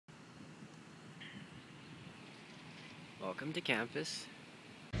Welcome to campus.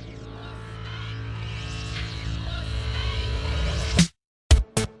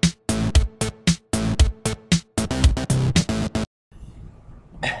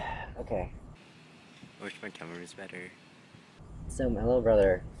 Okay, I wish my camera was better. so my little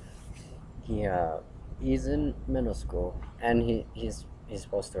brother, he's in middle school, and he's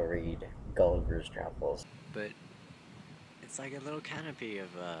supposed to read Gulliver's Travels. But it's like a little canopy of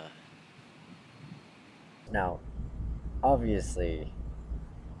Now, obviously,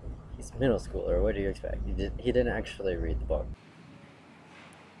 he's middle schooler. What do you expect? He didn't actually read the book.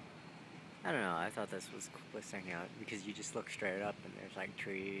 I don't know, I thought this was cool sticking out because you just look straight up and there's like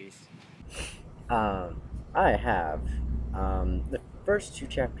trees. I have. The first two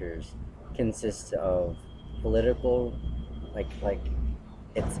chapters consist of political, like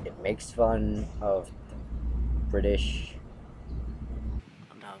it makes fun of the British.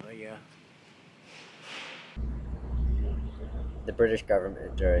 On top of you. The British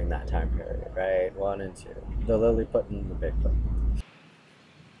government during that time period, right? 1 and 2. The Lilliput and the Bigfoot.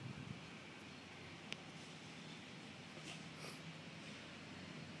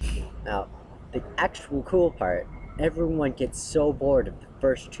 Now, the actual cool part, everyone gets so bored of the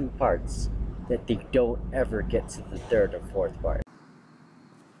first two parts that they don't ever get to the third or fourth part.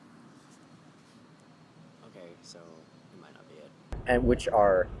 Okay, so it might not be it. And which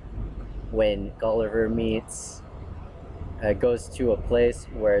are when Gulliver goes to a place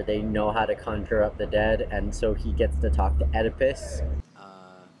where they know how to conjure up the dead, and so he gets to talk to Oedipus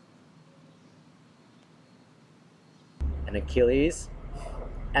and Achilles.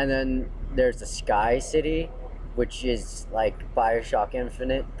 And then there's the Sky City, which is like Bioshock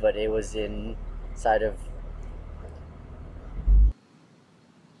Infinite, but it was inside of...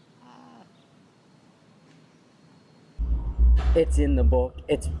 It's in the book.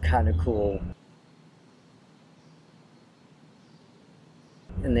 It's kind of cool.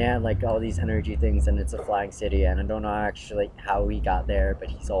 And they had like all these energy things, and it's a flying city, and I don't know actually how he got there, but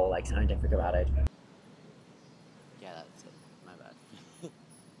he's all like scientific about it. Yeah, that's it. My bad.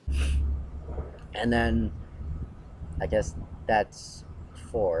 And then I guess that's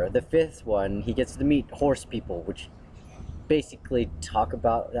 4. The 5th one, he gets to meet horse people, which basically talk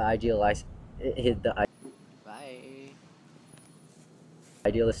about the Bye.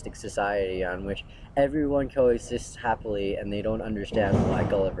 idealistic society on which everyone coexists happily, and they don't understand why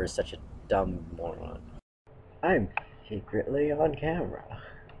Gulliver is such a dumb moron. I'm secretly on camera.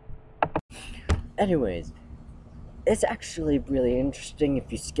 Anyways, it's actually really interesting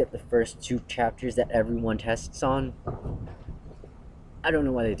if you skip the first 2 chapters that everyone tests on. I don't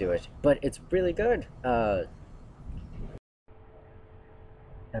know why they do it, but it's really good. I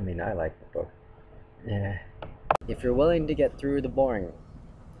mean, I like the book. Yeah. If you're willing to get through the boring,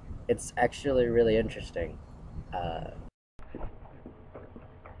 it's actually really interesting.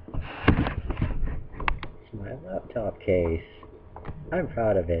 My laptop case. I'm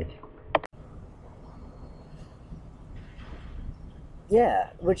proud of it. Yeah,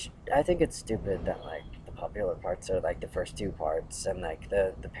 which I think it's stupid that like the popular parts are like the first 2 parts, and like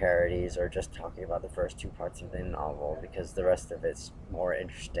the parodies are just talking about the first 2 parts of the novel, because the rest of it's more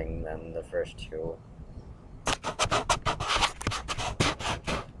interesting than the first 2.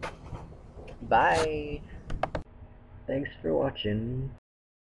 Bye! Thanks for watching.